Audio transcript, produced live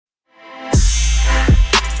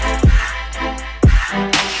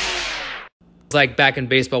like back in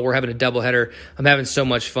baseball, we're having a doubleheader. I'm having so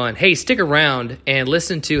much fun. Hey, stick around and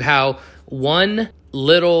listen to how one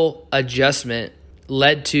little adjustment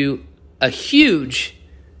led to a huge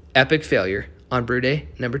epic failure on brew day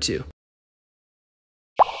number 2.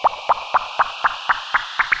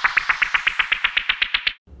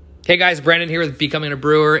 Hey guys, Brandon here with Becoming a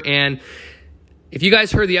Brewer. And if you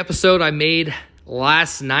guys heard the episode I made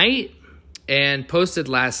last night and posted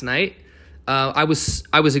last night, I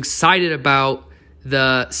was excited about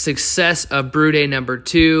the success of brew day number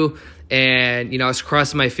 2. And, I was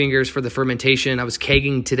crossing my fingers for the fermentation. I was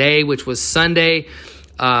kegging today, which was Sunday.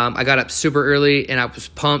 I got up super early and I was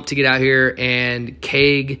pumped to get out here and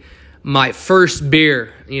keg my first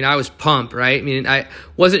beer. I was pumped, right? I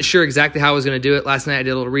wasn't sure exactly how I was going to do it. Last night I did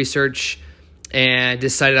a little research and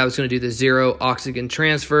decided I was going to do the zero oxygen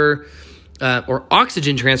transfer, or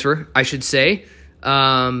oxygen transfer, I should say.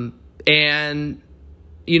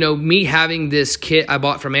 Me having this kit I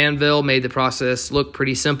bought from Anvil made the process look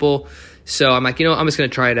pretty simple. So I'm like, I'm just going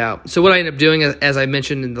to try it out. So what I ended up doing, as I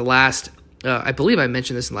mentioned in the last, I believe I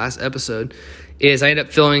mentioned this in the last episode, is I ended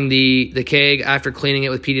up filling the keg after cleaning it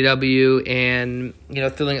with PDW and,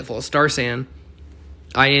 filling it full of Star San.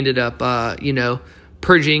 I ended up,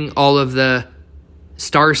 purging all of the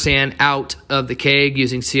Star San out of the keg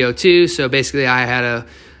using CO2. So basically I had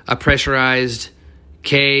a pressurized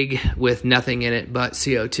keg with nothing in it but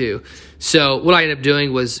CO2. So what I ended up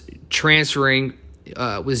doing was transferring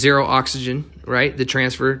with zero oxygen, right, the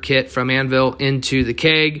transfer kit from Anvil into the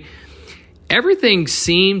keg. Everything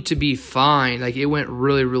seemed to be fine. Like, it went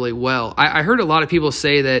really, really well. I heard a lot of people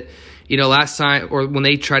say that, last time, or when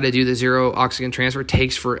they try to do the zero oxygen transfer, it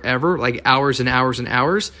takes forever, like hours and hours and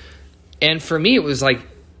hours. And for me, it was like,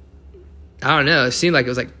 I don't know, it seemed like it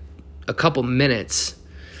was like a couple minutes.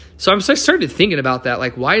 So I started thinking about that.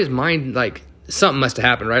 Like, why is mine, like, something must have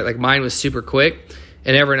happened, right? Like, mine was super quick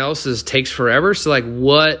and everyone else's takes forever. So, like,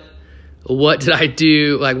 what did I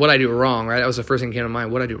do? Like, what did I do wrong, right? That was the first thing that came to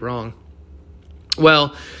mind. What did I do wrong?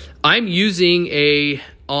 Well, I'm using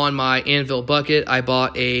on my Anvil bucket, I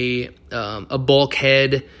bought a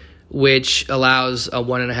bulkhead, which allows a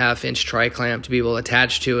 1.5-inch tri-clamp to be able to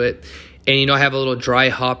attach to it. And, I have a little dry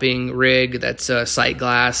hopping rig that's sight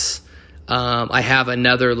glass. I have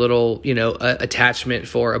another little, attachment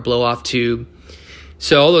for a blow-off tube.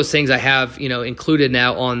 So all those things I have, included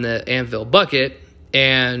now on the Anvil bucket.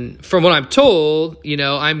 And from what I'm told,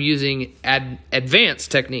 I'm using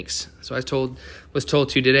advanced techniques. So was told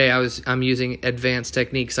to today I'm using advanced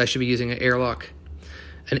techniques. I should be using an airlock.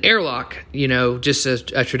 An airlock, just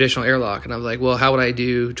a traditional airlock. And I was like, well, how would I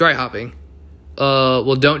do dry hopping?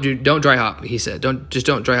 Well, don't dry hop, he said. Don't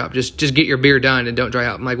dry hop. Just get your beer done and don't dry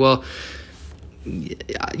hop. I'm like, well,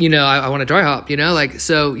 I want to dry hop,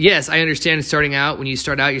 so yes, I understand starting out. When you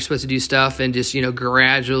start out, you're supposed to do stuff and just,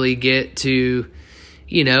 gradually get to,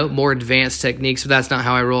 more advanced techniques, but that's not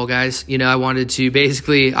how I roll, guys. I wanted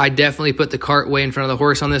to I definitely put the cart way in front of the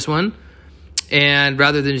horse on this one. And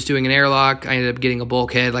rather than just doing an airlock, I ended up getting a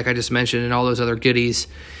bulkhead, like I just mentioned, and all those other goodies.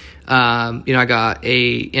 I got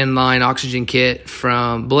a inline oxygen kit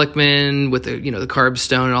from Blickman with the, the carb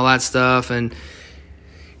stone and all that stuff. And,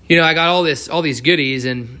 I got all these goodies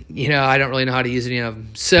and, I don't really know how to use any of them.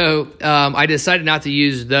 So, I decided not to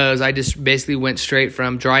use those. I just basically went straight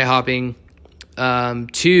from dry hopping,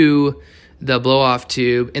 to the blow-off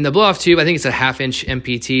tube. And the blow-off tube, I think it's a 1/2-inch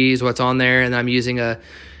MPT is what's on there. And I'm using a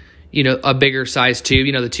bigger size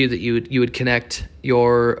tube, the tube that you would connect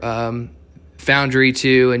your, foundry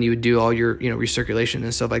to, and you would do all your, recirculation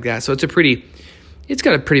and stuff like that. So it's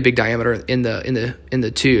got a pretty big diameter in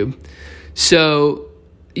the tube. So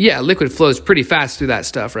yeah, liquid flows pretty fast through that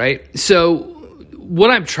stuff, right? So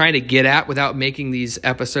what I'm trying to get at without making these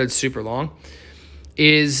episodes super long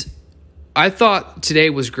is I thought today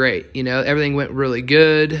was great. Everything went really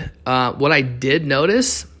good. What I did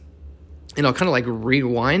notice, and I'll kind of like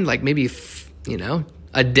rewind, like maybe,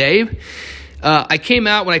 a day. I came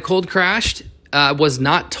out when I cold crashed. Was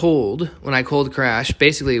not told when I cold crashed.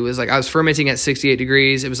 Basically, it was like I was fermenting at 68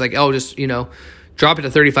 degrees. It was like, oh, just, drop it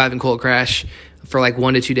to 35 and cold crash for like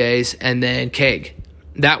 1 to 2 days and then keg.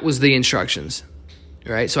 That was the instructions,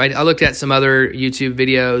 right? So I looked at some other YouTube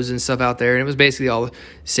videos and stuff out there, and it was basically all the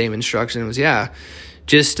same instruction. It was,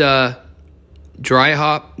 just dry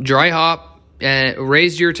hop, and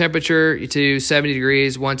raise your temperature to 70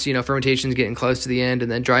 degrees once, fermentation is getting close to the end,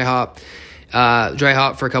 and then dry hop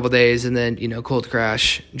for a couple of days, and then, cold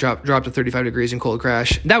crash, drop to 35 degrees and cold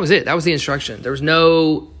crash. That was it. That was the instruction. There was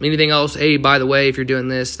no anything else. Hey, by the way, if you're doing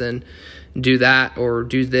this, then do that or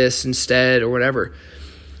do this instead or whatever.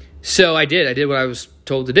 So I did what I was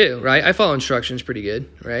told to do, right? I follow instructions pretty good,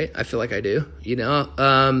 right? I feel like I do, you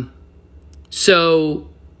know? So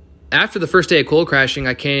after the first day of cold crashing,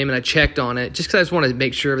 I came and I checked on it just because I just wanted to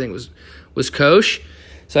make sure everything was kosher.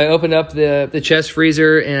 So I opened up the chest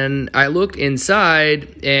freezer and I looked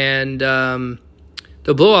inside, and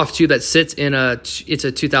the blow-off tube that sits in it's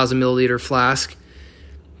a 2,000 milliliter flask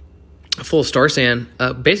full of Star San.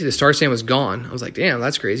 Basically, the Star San was gone. I was like, damn,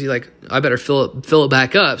 that's crazy. Like, I better fill it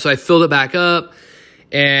back up. So I filled it back up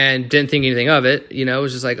and didn't think anything of it. You know, it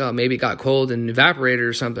was just like, oh, maybe it got cold and evaporated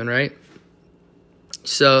or something, right?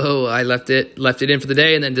 So I left it in for the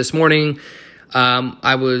day. And then this morning,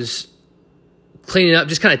 I was cleaning up,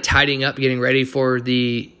 just kind of tidying up, getting ready for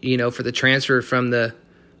the transfer from the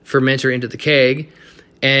fermenter into the keg.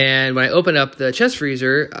 And when I opened up the chest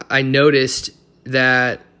freezer, I noticed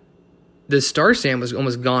that the Star San was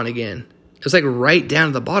almost gone again. It was like right down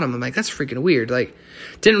to the bottom. I'm like, that's freaking weird. Like,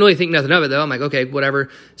 didn't really think nothing of it though. I'm like, okay, whatever.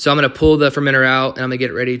 So I'm going to pull the fermenter out and I'm going to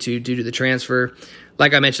get it ready to do the transfer.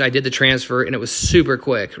 Like I mentioned, I did the transfer and it was super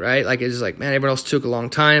quick, right? Like, it was like, man, everyone else took a long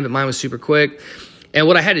time, but mine was super quick. And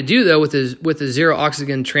what I had to do though with the zero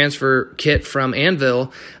oxygen transfer kit from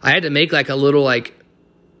Anvil, I had to make like a little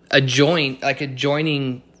a joining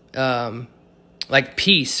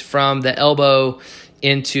piece from the elbow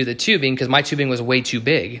into the tubing, because my tubing was way too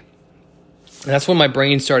big. And that's when my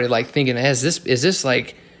brain started like thinking, is this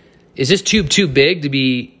tube too big to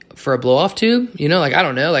be for a blow off tube? You know, like, I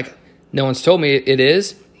don't know, like, no one's told me it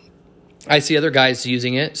is. I see other guys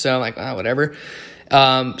using it, so I'm like, whatever.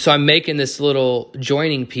 So I'm making this little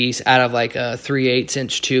joining piece out of like a 3/8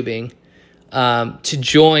 inch tubing to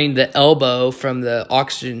join the elbow from the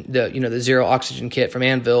oxygen, the zero oxygen kit from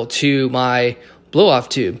Anvil to my blow off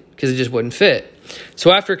tube, because it just wouldn't fit.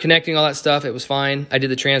 So after connecting all that stuff, it was fine. I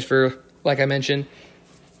did the transfer, like I mentioned,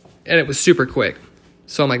 and it was super quick.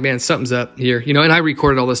 So I'm like, man, something's up here, you know. And I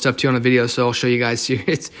recorded all this stuff too on a video, so I'll show you guys too.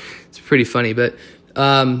 It's pretty funny, but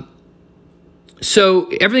so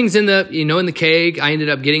everything's in the keg. I ended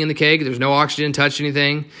up getting in the keg. There's no oxygen, touched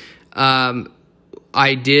anything. The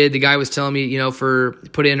guy was telling me,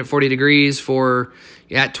 put it in at 40 degrees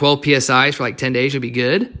at 12 PSIs for like 10 days, you'll be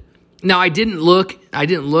good. Now, I didn't look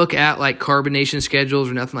at like carbonation schedules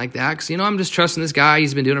or nothing like that, because, I'm just trusting this guy.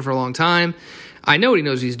 He's been doing it for a long time. I know what he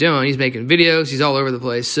knows what he's doing. He's making videos. He's all over the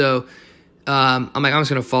place. So I'm like, I'm just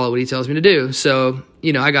going to follow what he tells me to do. So,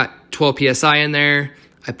 I got 12 PSI in there.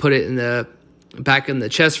 I put it back in the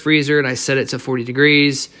chest freezer, and I set it to 40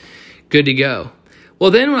 degrees. Good to go. Well,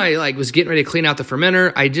 then when I was getting ready to clean out the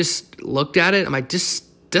fermenter, I just looked at it. I'm like,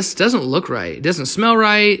 this doesn't look right. It doesn't smell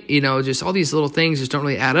right. Just all these little things just don't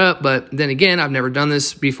really add up. But then again, I've never done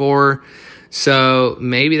this before, so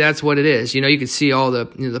maybe that's what it is. You can see all the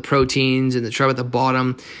the proteins and the trouble at the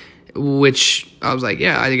bottom, which I was like,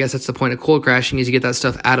 yeah, I guess that's the point of cold crashing, is you get that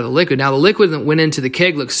stuff out of the liquid. Now, the liquid that went into the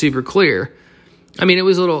keg looks super clear. I mean,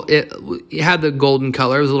 it had the golden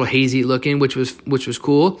color. It was a little hazy looking, which was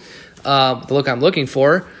cool. The look I'm looking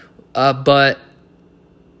for, but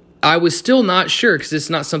I was still not sure, because it's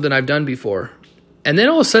not something I've done before. And then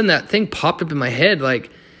all of a sudden that thing popped up in my head.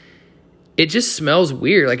 Like, it just smells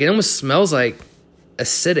weird. Like, it almost smells like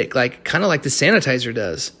acidic, like kind of like the sanitizer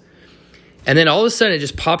does. And then all of a sudden it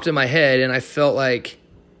just popped in my head, and I felt like,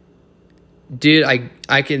 dude,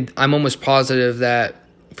 I'm almost positive that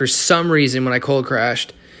for some reason when I cold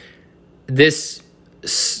crashed, this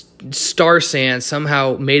Star San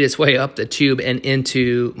somehow made its way up the tube and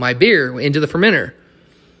into my beer, into the fermenter.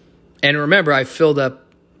 And remember, I filled up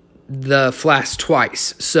the flask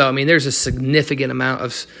twice. So, I mean, there's a significant amount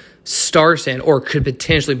of Star San, or could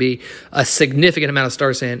potentially be a significant amount of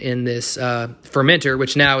Star San in this fermenter,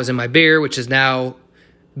 which now is in my beer, which is now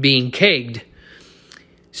being kegged.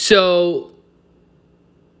 So,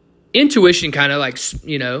 intuition kind of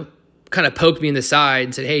kind of poked me in the side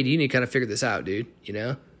and said, hey, you need to kind of figure this out, dude,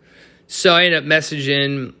 So I ended up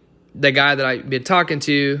messaging the guy that I've been talking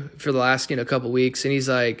to for the last, couple weeks, and he's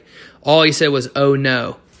like, all he said was, oh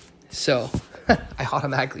no. So I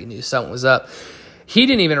automatically knew something was up. He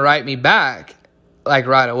didn't even write me back like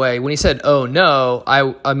right away. When he said, oh no,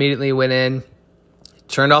 I immediately went in,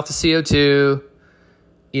 turned off the CO2,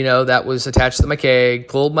 that was attached to my keg,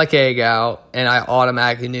 pulled my keg out, and I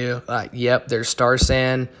automatically knew, yep, there's Star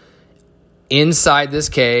San inside this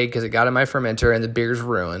keg because it got in my fermenter and the beer's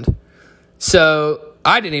ruined. So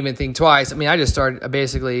I didn't even think twice. I mean, I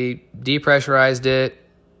basically depressurized it,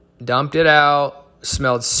 dumped it out,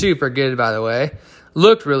 smelled super good, by the way.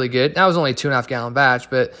 Looked really good. That was only a 2.5 gallon batch,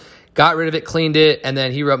 but got rid of it, cleaned it, and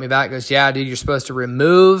then he wrote me back, goes, yeah, dude, you're supposed to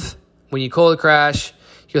remove when you cold crash.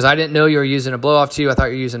 He goes, I didn't know you were using a blow-off tube. I thought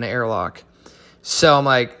you were using an airlock. So I'm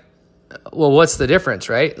like, well, what's the difference,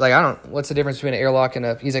 right? Like, what's the difference between an airlock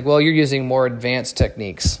and he's like, well, you're using more advanced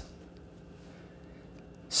techniques.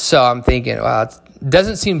 So I'm thinking, wow, it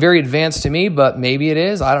doesn't seem very advanced to me, but maybe it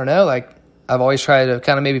is. I don't know. Like, I've always tried to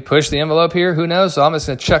kind of maybe push the envelope here. Who knows? So I'm just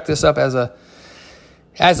going to chuck this up as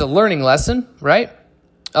a learning lesson, right?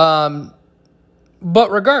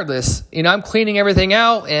 But regardless, I'm cleaning everything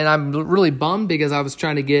out, and I'm really bummed because I was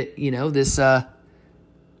trying to get, this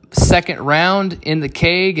second round in the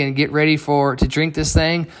keg and get ready to drink this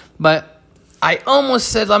thing. But I almost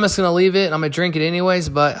said I'm just going to leave it. I'm going to drink it anyways,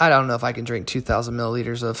 but I don't know if I can drink 2,000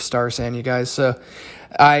 milliliters of Star San, you guys. So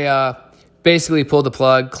I basically pulled the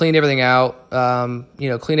plug, cleaned everything out, cleaned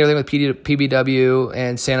everything with PBW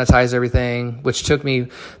and sanitized everything, which took me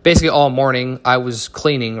basically all morning. I was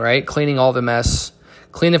cleaning, right? Cleaning all the mess,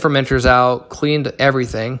 cleaned the fermenters out, cleaned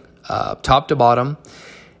everything, top to bottom.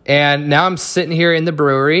 And now I'm sitting here in the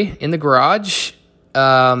brewery, in the garage.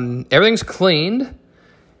 Everything's cleaned.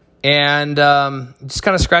 And just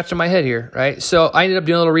kind of scratching my head here, right? So I ended up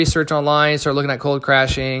doing a little research online, started looking at cold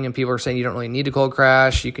crashing, and people are saying you don't really need to cold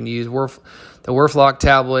crash. You can use the Werflock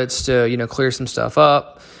tablets to, clear some stuff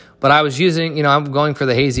up. But I was using, I'm going for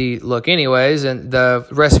the hazy look anyways, and the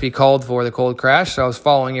recipe called for the cold crash, so I was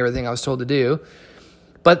following everything I was told to do.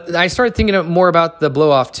 But I started thinking more about the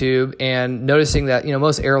blow-off tube and noticing that,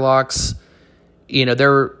 most airlocks,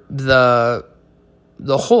 they're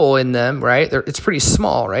the hole in them, right? It's pretty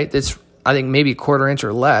small, right? It's, I think, maybe a quarter inch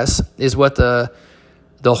or less is what the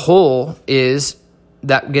hole is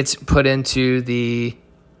that gets put into the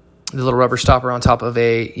little rubber stopper on top of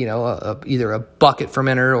either a bucket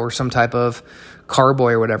fermenter or some type of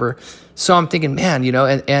carboy or whatever. So I'm thinking, man,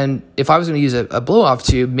 and if I was going to use a blow-off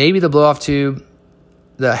tube, maybe the blow-off tube,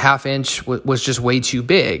 the half inch was just way too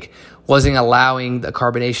big, wasn't allowing the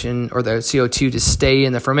carbonation or the CO2 to stay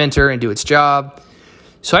in the fermenter and do its job.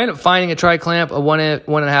 So I ended up finding a tri-clamp, a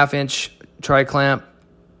 1.5 inch tri-clamp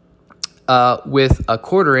with a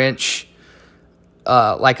 1/4 inch,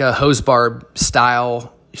 like a hose barb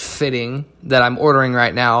style fitting that I'm ordering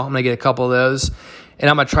right now. I'm going to get a couple of those,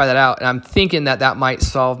 and I'm going to try that out. And I'm thinking that might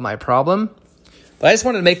solve my problem. But I just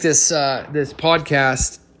wanted to make this this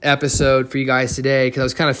podcast episode for you guys today because I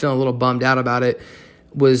was kind of feeling a little bummed out about it.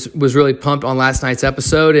 Was really pumped on last night's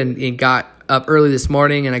episode and got up early this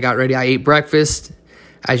morning, and I got ready. I ate breakfast.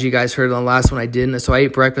 As you guys heard on the last one, I didn't. So I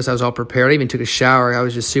ate breakfast. I was all prepared. I even took a shower. I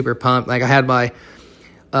was just super pumped. Like I had my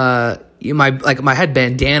had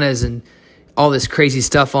bandanas and all this crazy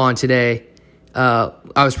stuff on today. I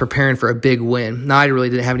was preparing for a big win. Now I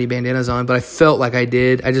really didn't have any bandanas on, but I felt like I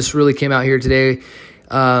did. I just really came out here today,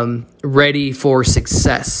 ready for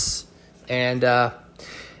success, and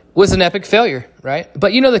was an epic failure, right?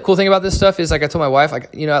 But the cool thing about this stuff is, like I told my wife,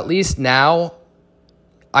 at least now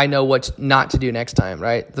I know what not to do next time,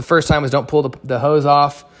 right? The first time was don't pull the hose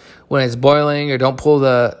off when it's boiling, or don't pull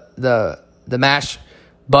the mash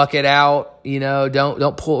bucket out,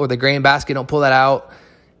 don't pull, or the grain basket, don't pull that out,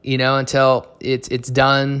 until it's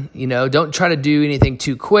done. Don't try to do anything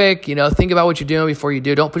too quick. Think about what you're doing before you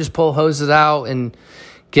do. Don't just pull hoses out and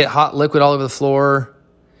get hot liquid all over the floor.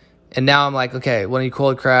 And now I'm like, okay, when you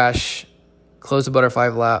cold crash, close the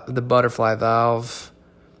butterfly valve,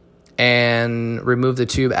 and remove the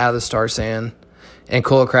tube out of the Star San, and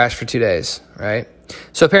cold crash for 2 days, right?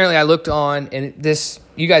 So apparently I looked on, and this,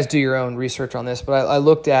 you guys do your own research on this, but I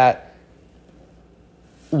looked at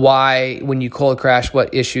why, when you cold crash,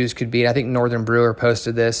 what issues could be. And I think Northern Brewer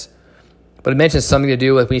posted this, but it mentions something to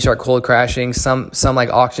do with when you start cold crashing, some like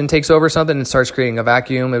oxygen takes over something and starts creating a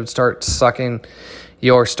vacuum. It would start sucking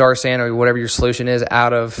your Star San or whatever your solution is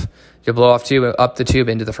out of your blow-off tube and up the tube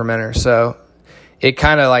into the fermenter. So it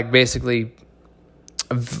kind of like basically,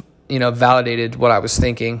 validated what I was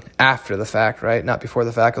thinking after the fact, right? Not before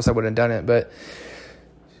the fact, else I wouldn't have done it. But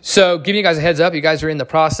so giving you guys a heads up, you guys are in the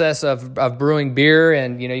process of brewing beer,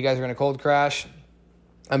 and you guys are going to cold crash.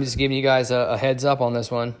 I'm just giving you guys a heads up on this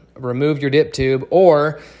one. Remove your dip tube,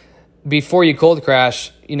 or before you cold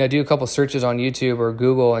crash, do a couple searches on YouTube or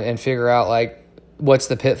Google and figure out like what's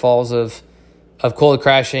the pitfalls of cold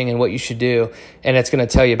crashing and what you should do, and it's going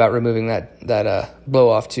to tell you about removing that blow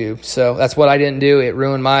off tube. So that's what I didn't do. It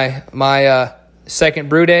ruined my second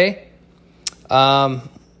brew day. But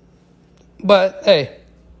hey,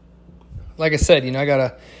 like I said, I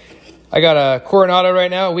got a Coronado right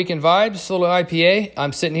now, Weekend Vibes, a little IPA.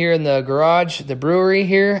 I'm sitting here in the garage, the brewery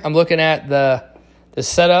here. I'm looking at the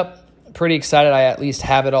setup. Pretty excited. I at least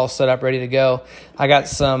have it all set up, ready to go. I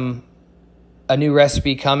got a new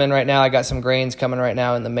recipe coming right now. I got some grains coming right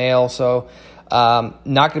now in the mail. So not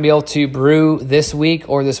going to be able to brew this week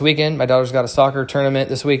or this weekend. My daughter's got a soccer tournament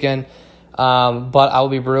this weekend. but I will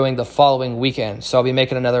be brewing the following weekend. So I'll be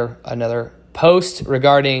making another post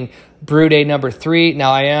regarding brew day number 3.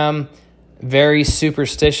 Now, I am very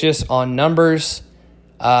superstitious on numbers.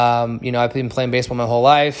 I've been playing baseball my whole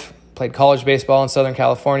life, played college baseball in Southern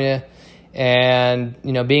California, and,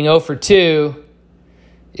 being 0 for 2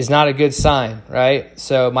 is not a good sign, right?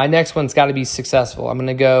 So my next one's got to be successful. I'm going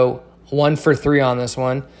to go 1 for 3 on this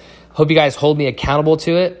one. Hope you guys hold me accountable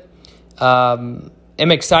to it. I'm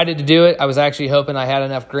excited to do it. I was actually hoping I had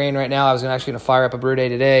enough grain right now. I was actually going to fire up a brew day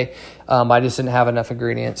today. I just didn't have enough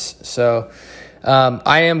ingredients. So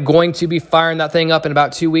I am going to be firing that thing up in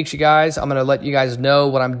about 2 weeks, you guys. I'm going to let you guys know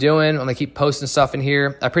what I'm doing. I'm going to keep posting stuff in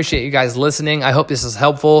here. I appreciate you guys listening. I hope this is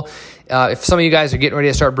helpful. If some of you guys are getting ready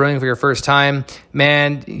to start brewing for your first time,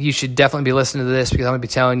 man, you should definitely be listening to this, because I'm going to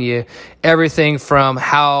be telling you everything from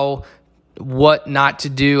what not to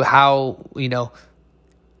do, how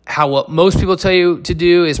what most people tell you to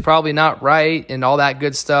do is probably not right, and all that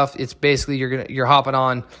good stuff. It's basically you're hopping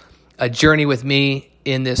on a journey with me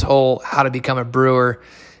in this whole how to become a brewer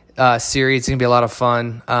series. It's gonna be a lot of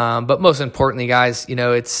fun. But most importantly, guys,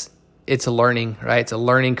 it's a learning, right? It's a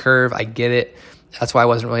learning curve. I get it. That's why I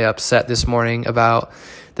wasn't really upset this morning about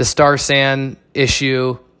the Star San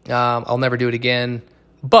issue. I'll never do it again.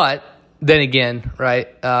 But then again, right?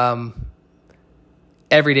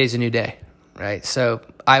 Every day's a new day, right? So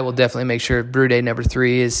I will definitely make sure brew day number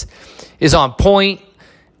 3 is on point.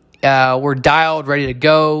 We're dialed, ready to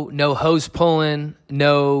go. No hose pulling,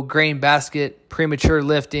 no grain basket, premature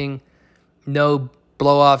lifting, no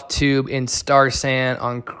blow off tube in Star San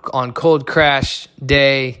on cold crash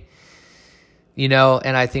day.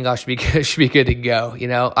 And I think I should be good to go.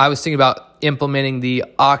 I was thinking about implementing the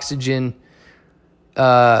oxygen,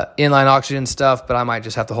 inline oxygen stuff, but I might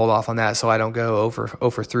just have to hold off on that so I don't go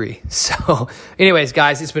over 3. So anyways,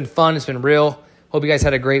 guys, it's been fun. It's been real. Hope you guys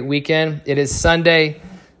had a great weekend. It is Sunday,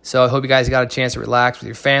 so I hope you guys got a chance to relax with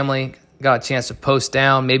your family, got a chance to post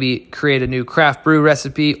down, maybe create a new craft brew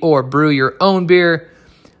recipe or brew your own beer.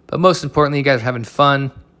 But most importantly, you guys are having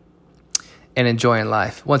fun and enjoying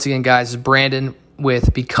life. Once again, guys, this is Brandon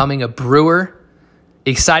with Becoming a Brewer.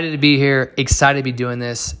 Excited to be here, excited to be doing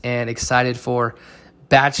this, and excited for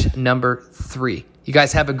batch number 3. You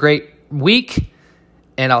guys have a great week,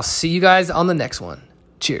 and I'll see you guys on the next one.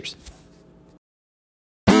 Cheers.